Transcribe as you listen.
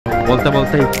বলতে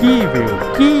বলতে কি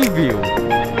view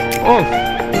of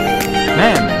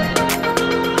man.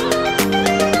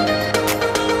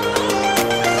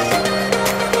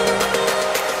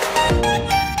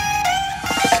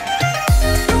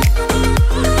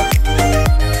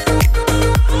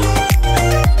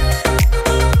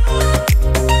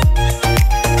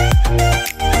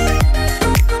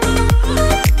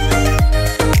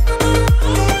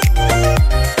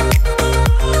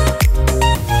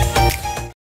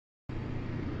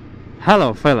 Hello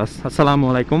fellas, assalamu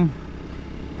alaikum.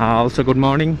 Also good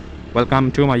morning, welcome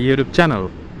to my YouTube channel.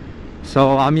 So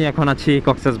আমি এখন আছি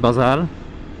কক্সেস বাজার,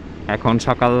 এখন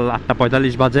সকাল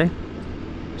 8:45 বাজে।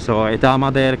 সো এটা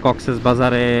আমাদের কক্সেস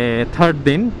বাজারে থার্ড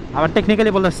দিন, আবার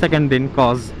টেকনিক্যালি বলতে সেকেন্ড দিন,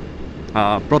 কজ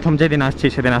প্রথম যেদিন আসছি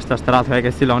সেদিন আস্তে আস্তে রাত হয়ে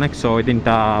গেছিলো অনেক, সো ওই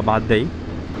দিনটা বাদ দেই।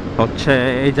 হচ্ছে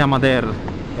এই যে আমাদের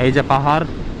এই যে পাহাড়,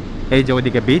 এই যে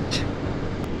ওইদিকে বিচ।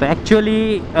 তো অ্যাকচুয়ালি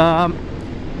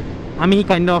আমি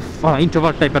কাইন্ড অফ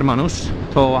ইন্ট্রোভার্ট টাইপের মানুষ,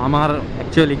 তো আমার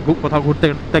অ্যাকচুয়ালি কোথাও ঘুরতে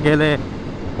ঘুরতে গেলে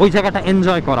ওই জায়গাটা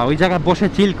এনজয় করা, ওই জায়গায় বসে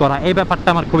চিল করা, এই ব্যাপারটা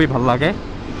আমার খুবই ভালো লাগে।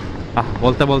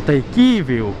 বলতে বলতে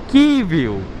কি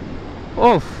ভিউ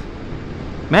ওফ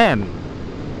ম্যান,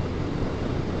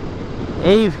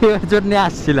 এই ভিউয়ের জন্য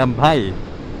আসছিলাম ভাই।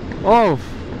 ওফ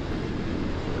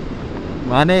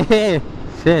মানে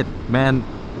shit man,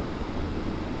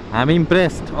 I am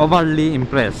impressed, overlay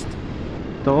impressed.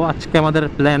 তো আজকে আমাদের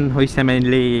প্ল্যান হয়েছে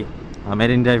মেইনলি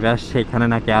মেরিন ড্রাইভে আসছে, এখানে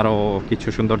নাকি আরও কিছু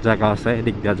সুন্দর জায়গা আছে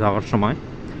এদিক দিয়ে যাওয়ার সময়,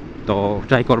 তো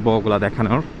ট্রাই করবো ওগুলো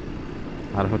দেখানোর,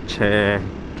 আর হচ্ছে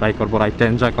ট্রাই করবো রাইডটা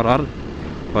এনজয় করার।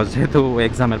 যেহেতু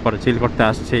এক্সামের পরে চিল করতে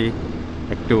আসছি,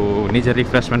 একটু নিজের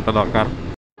রিফ্রেশমেন্টও দরকার।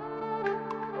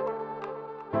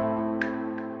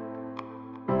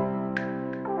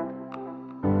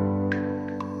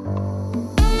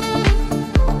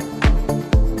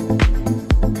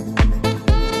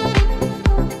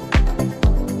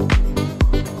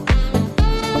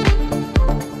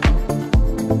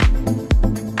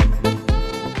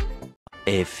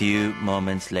 A few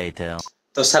moments later.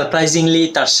 তো সারপ্রাইজিংলি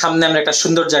তার সামনে আমরা একটা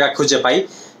সুন্দর জায়গা খুঁজে পাই,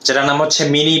 যেটার নাম হচ্ছে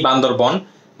মিনি বান্দরবন।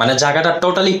 মানে জায়গাটা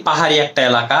টোটালি পাহাড়ি একটা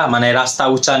এলাকা, মানে রাস্তা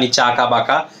উঁচা নিচা আঁকা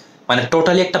বাঁকা, মানে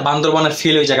টোটালি একটা বান্দরবনের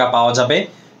ফিল ওই জায়গা পাওয়া যাবে।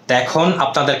 তো এখন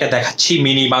আপনাদেরকে দেখাচ্ছি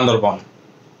মিনি বান্দরবন।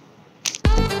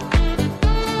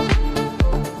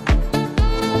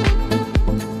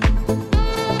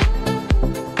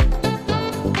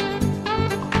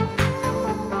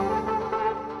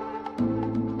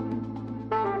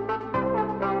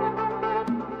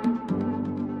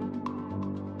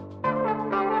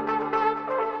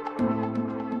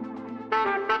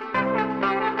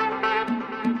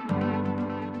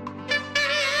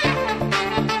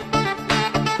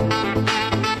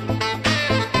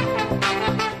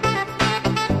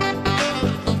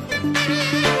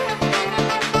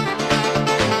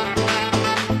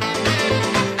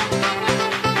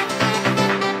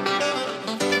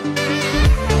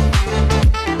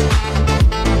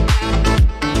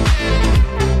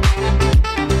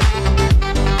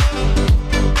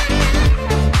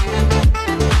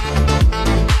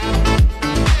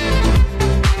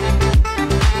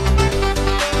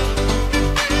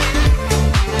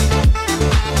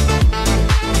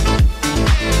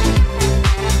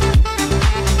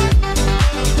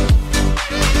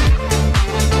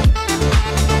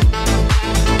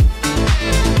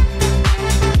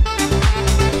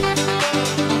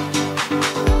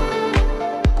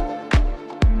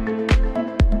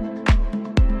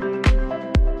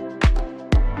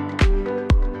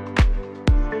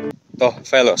 তো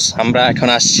ফেলোস, আমরা এখন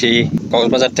আসছি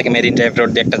কক্সবাজার থেকে মেরিন ড্রাইভ রোড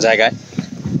দিয়ে একটা জায়গায়।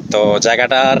 তো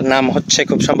জায়গাটার নাম হচ্ছে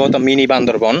খুব সম্ভবত মিনি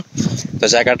বান্দরবন। তো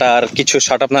জায়গাটার কিছু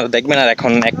শট আপনারা দেখবেন, আর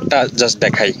এখন একটা জাস্ট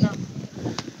দেখাই।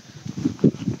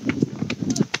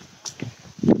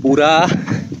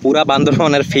 পুরা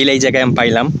বান্দরবনের ফিল এই জায়গায় আমি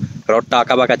পাইলাম। রোডটা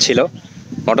আঁকা বাঁকা ছিল,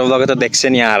 মোটো ব্লগে তো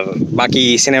দেখছেনই, আর বাকি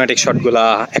সিনেম্যাটিক শটগুলা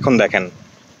এখন দেখেন।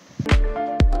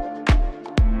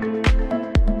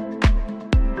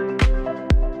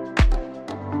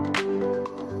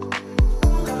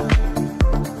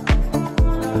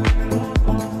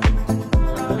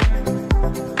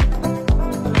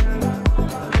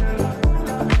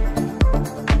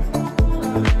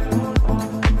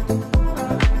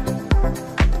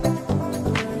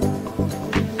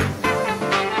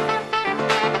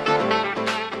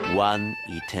 One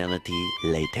eternity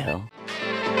later.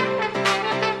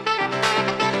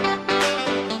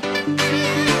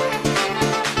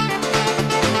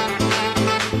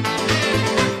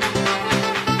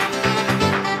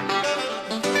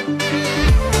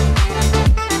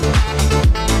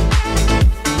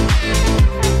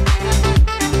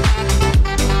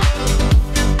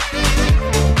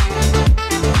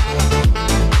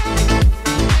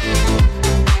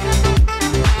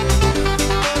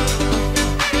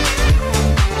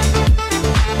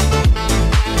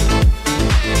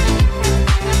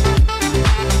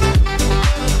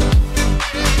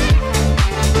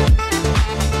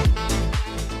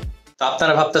 তো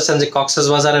আপনারা ভাবতেছেন যে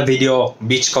কক্সবাজারের ভিডিও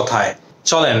বিচ কোথায়,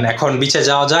 চলেন এখন বিচে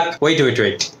যাওয়া যাক।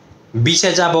 ওয়েট,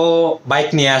 বিচে যাব, বাইক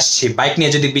নিয়ে আসছি, বাইক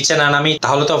নিয়ে যদি বিচে না নামি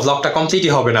তাহলে তো ব্লগটা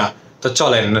কমপ্লিটই হবে না। তো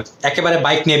চলেন একেবারে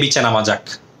বাইক নিয়ে বিচে নামা যাক।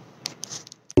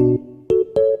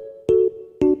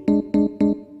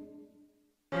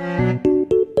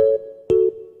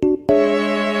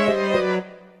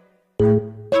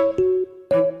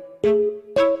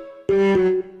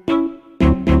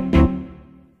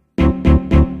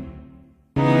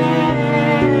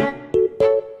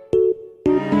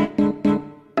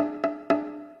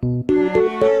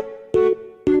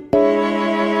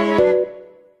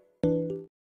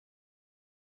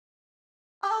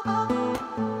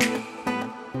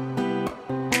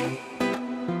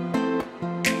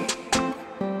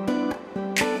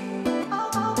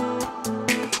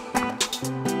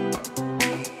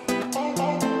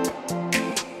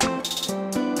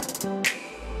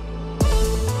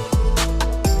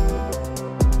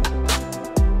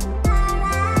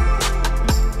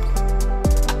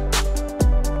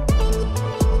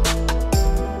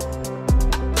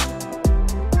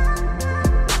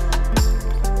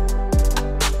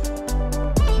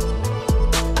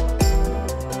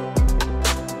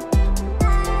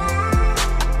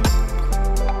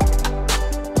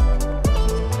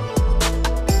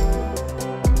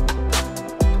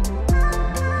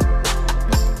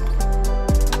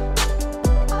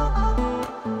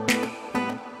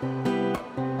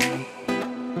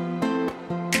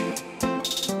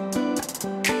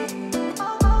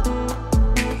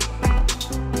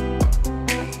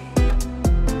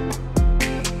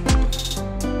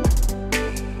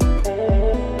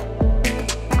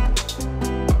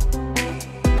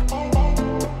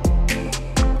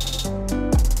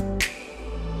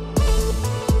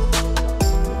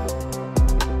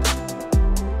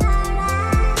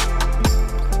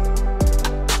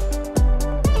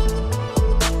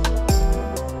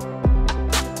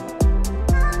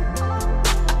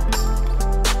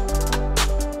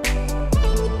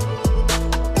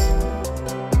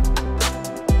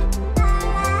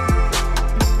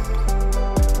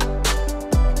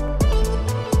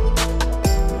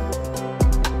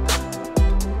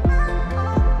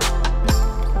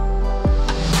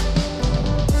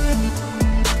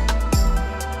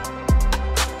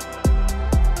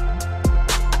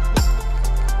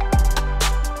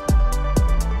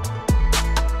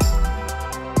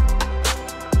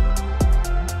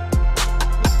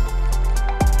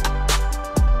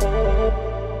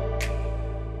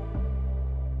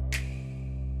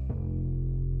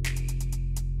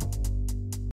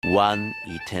 One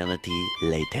eternity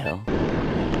later.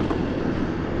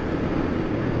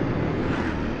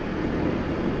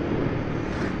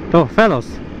 তো ফেলোস,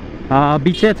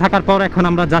 বিচে থাকার পর এখন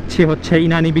আমরা যাচ্ছি হচ্ছে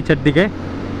ইনানি বিচের দিকে।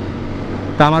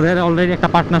 তো আমাদের অলরেডি একটা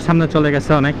পার্টনার সামনে চলে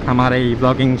গেছে অনেক, আমার এই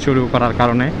ব্লগিং শুরু করার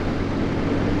কারণে।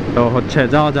 তো হচ্ছে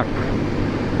যাওয়া যাক,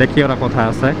 দেখি ওরা কোথায়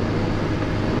আছে।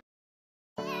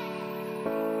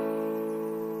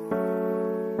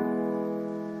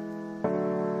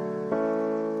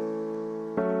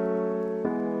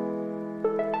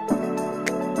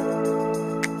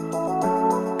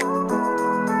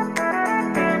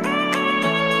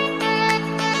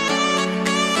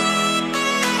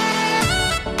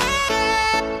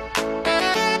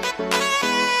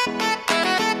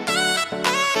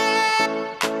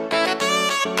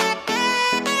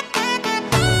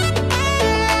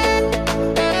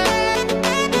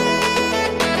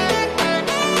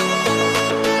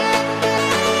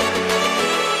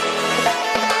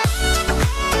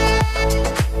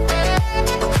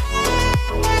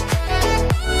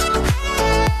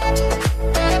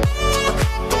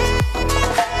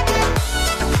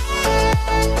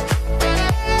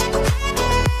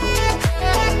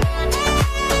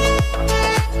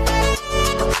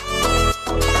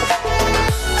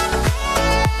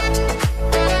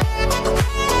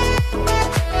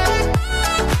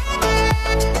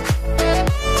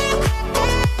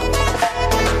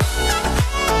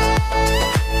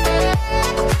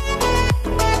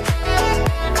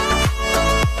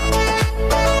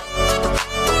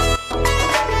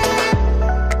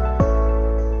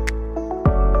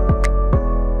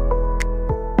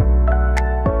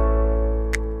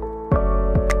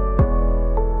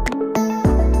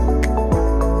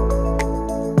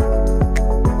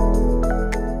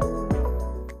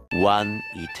 One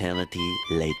eternity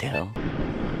later.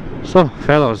 সো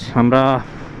ফেলোস, আমরা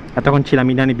এতক্ষণ ছিলাম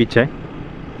ইনানি বিচে।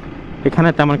 এখানে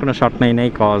তেমন কোনো শট নেই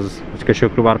কজ আজকে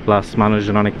শুক্রবার প্লাস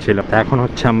মানুষজন অনেক ছিল। এখন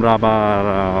হচ্ছে আমরা আবার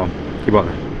কি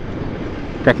বলে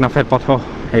টেকনাফের পথ।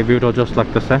 এই ভিউটা জোস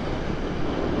লাগতেছে।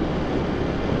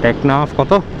 টেকনাফ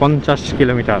কত 50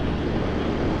 কিলোমিটার।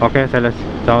 ওকে, তাহলে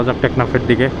যাওয়া যাক টেকনাফের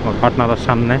দিকে, পাটনার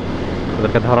সামনে,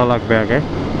 ওদেরকে ধরা লাগবে আগে।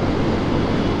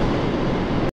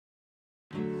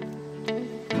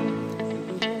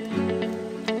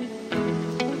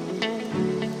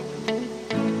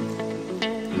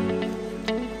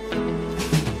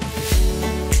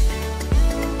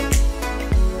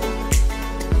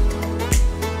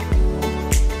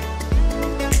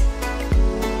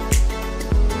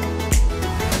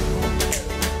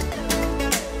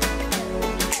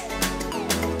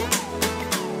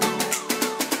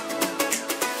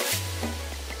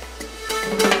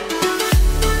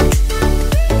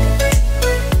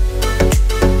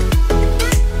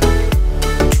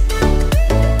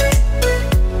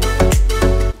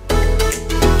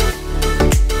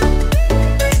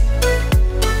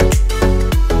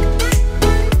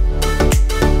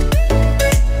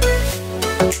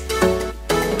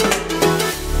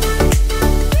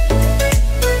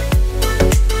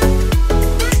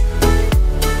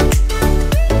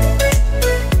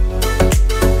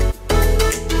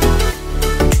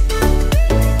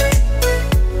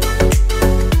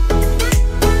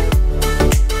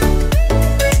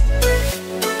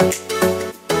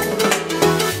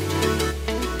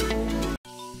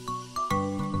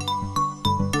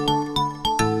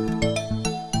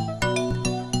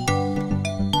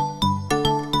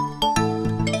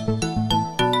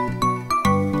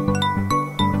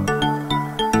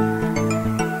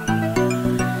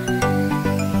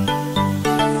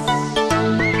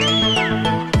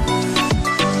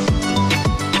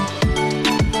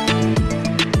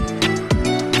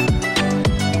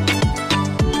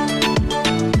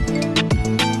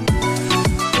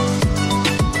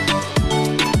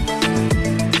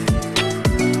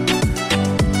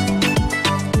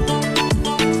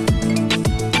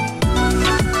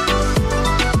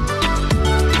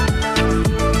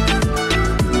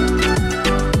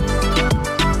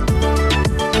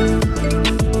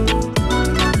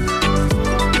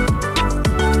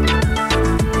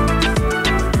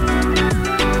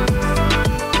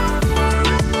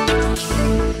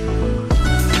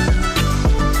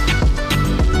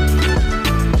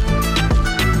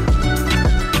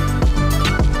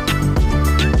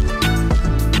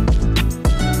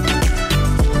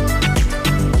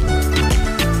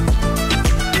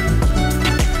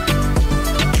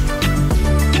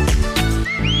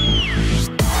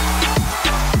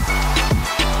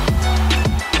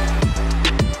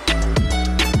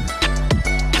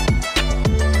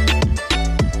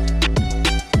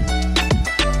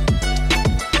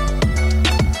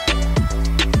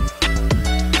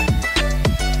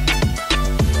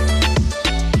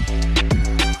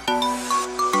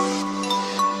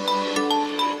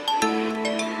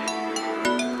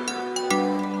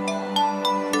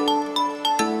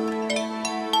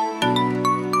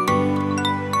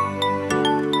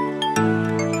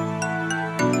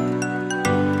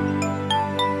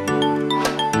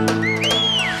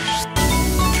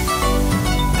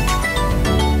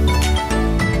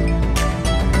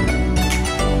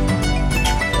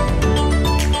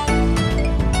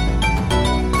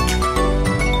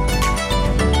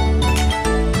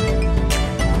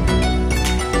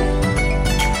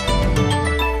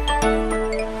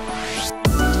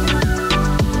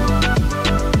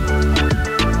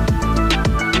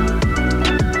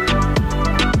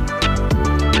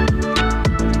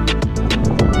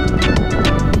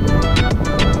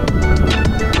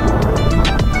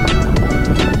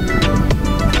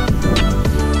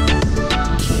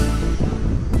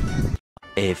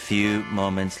 A few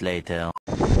moments later.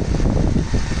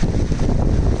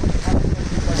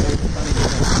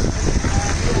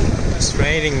 It's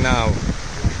raining now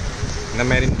in the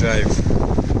Marine Drive.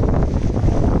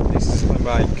 This is my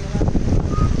bike.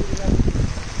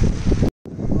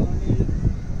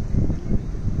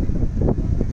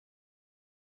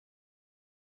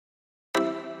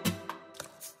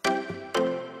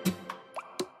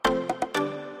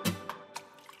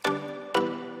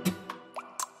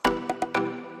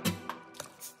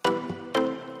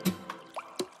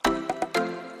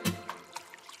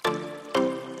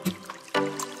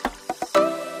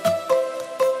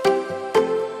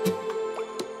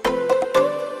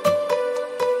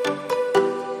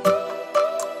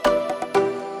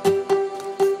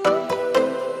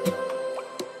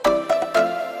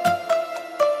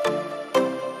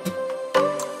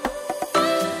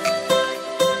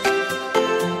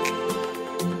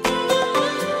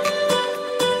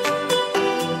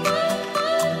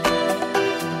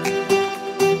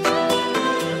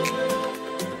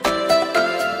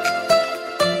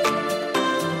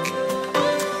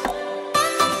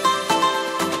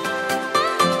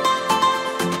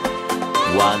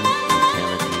 One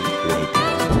eternity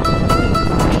later.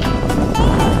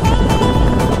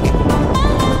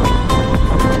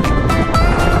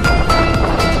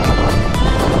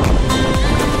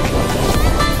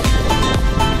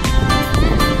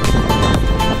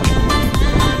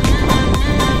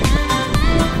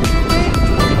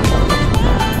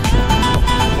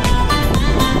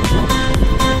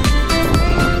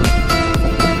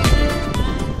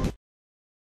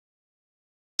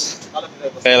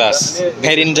 ফেলাস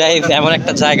marine drive এমন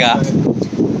একটা জায়গা,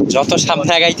 যত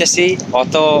সামনে আগাইতেছি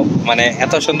অত মানে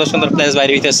এত সুন্দর সুন্দর প্লেস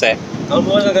বাইরে হইতেছে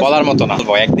বলার মতো না।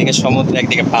 একদিকে সমুদ্র,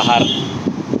 একদিকে পাহাড়,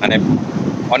 মানে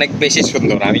অনেক বেশি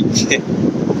সুন্দর। আমি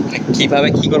কিভাবে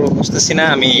কি করবো বুঝতেছি না।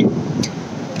 আমি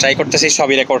ট্রাই করতেছি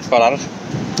সবই রেকর্ড করার,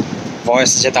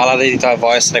 ভয়েস যেটা আলাদা দিতে হয়,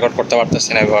 ভয়েস রেকর্ড করতে পারতেছি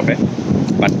না এভাবে,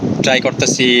 বাট ট্রাই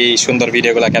করতেছি সুন্দর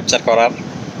ভিডিওগুলো ক্যাপচার করার।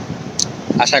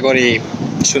 আশা করি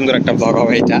সুন্দর একটা ব্লগ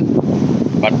হবে এটা,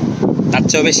 বাট তার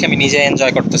চেয়েও বেশি আমি নিজে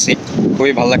এনজয় করতেছি,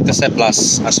 খুবই ভালো লাগতেছে। প্লাস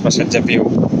আশপাশের যে ভিউ,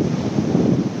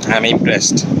 আমি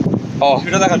ইমপ্রেসড। ও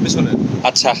দেখার পিছনে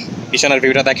আচ্ছা, পিছনের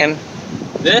ভিউটা দেখেন,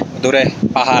 দূরে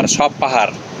পাহাড়, সব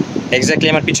পাহাড়। এক্স্যাক্টলি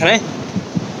আমার পিছনে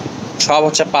সব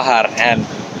হচ্ছে পাহাড়, অ্যান্ড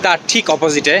তার ঠিক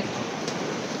অপোজিটে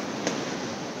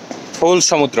ফুল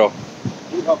সমুদ্র।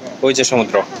 ওই যে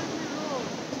সমুদ্র,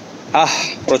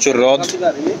 প্রচুর রোদ।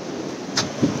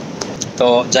 তো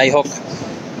যাই হোক,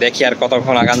 দেখি আর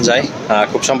কতক্ষণ আগান যায়।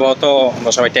 খুব সম্ভবত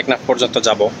আমরা সবাই টেকনাফ পর্যন্ত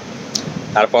যাব,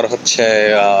 তারপর হচ্ছে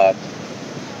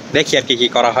দেখি আর কি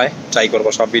করা হয়। ট্রাই করবো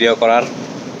সব ভিডিও করার,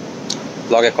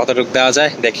 ব্লগে কতটুকু দেওয়া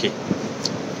যায় দেখি।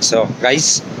 So guys,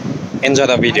 enjoy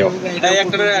the video.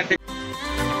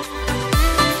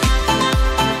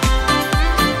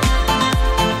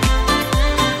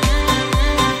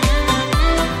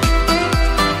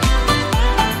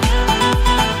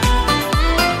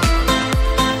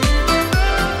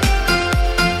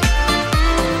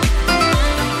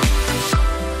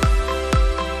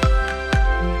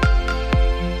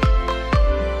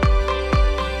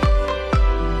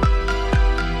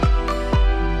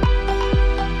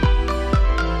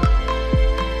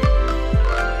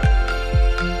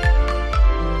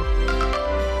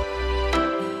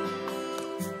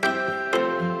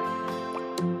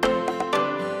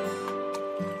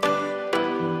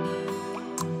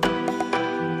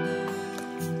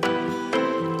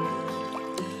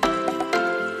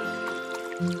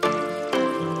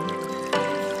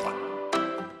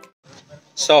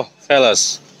 So ফেলাস,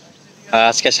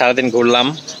 আজকে সারাদিন ঘুরলাম।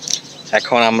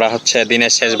 এখন আমরা হচ্ছে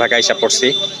দিনের শেষ ভাগে এসে পড়ছি।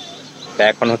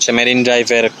 এখন হচ্ছে মেরিন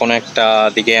ড্রাইভের কোনো একটা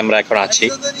দিকে আমরা এখন আছি।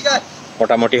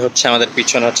 মোটামুটি হচ্ছে আমাদের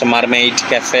পিছনে হচ্ছে মারমেইড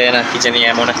ক্যাফে না কি জানি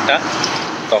এমন একটা।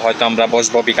 তো হয়তো আমরা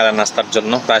বসবো বিকালের নাস্তার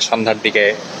জন্য, প্রায় সন্ধ্যার দিকে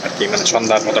আর কি, মানে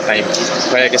সন্ধ্যার মতো টাইম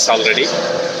হয়ে গেছে অলরেডি।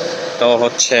 তো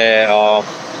হচ্ছে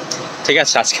ঠিক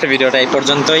আছে, আজকের ভিডিওটা এই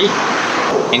পর্যন্তই।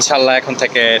 ইনশাল্লাহ এখন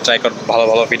থেকে ট্রাই করব ভালো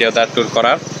ভালো ভিডিও দেওয়ার, ট্যুর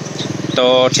করার। তো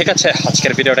ঠিক আছে,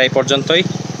 আজকের ভিডিওটা এই পর্যন্তই।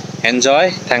 Enjoy,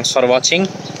 thanks for watching,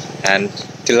 and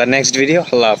till the next video.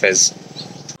 আল্লাহ হাফেজ।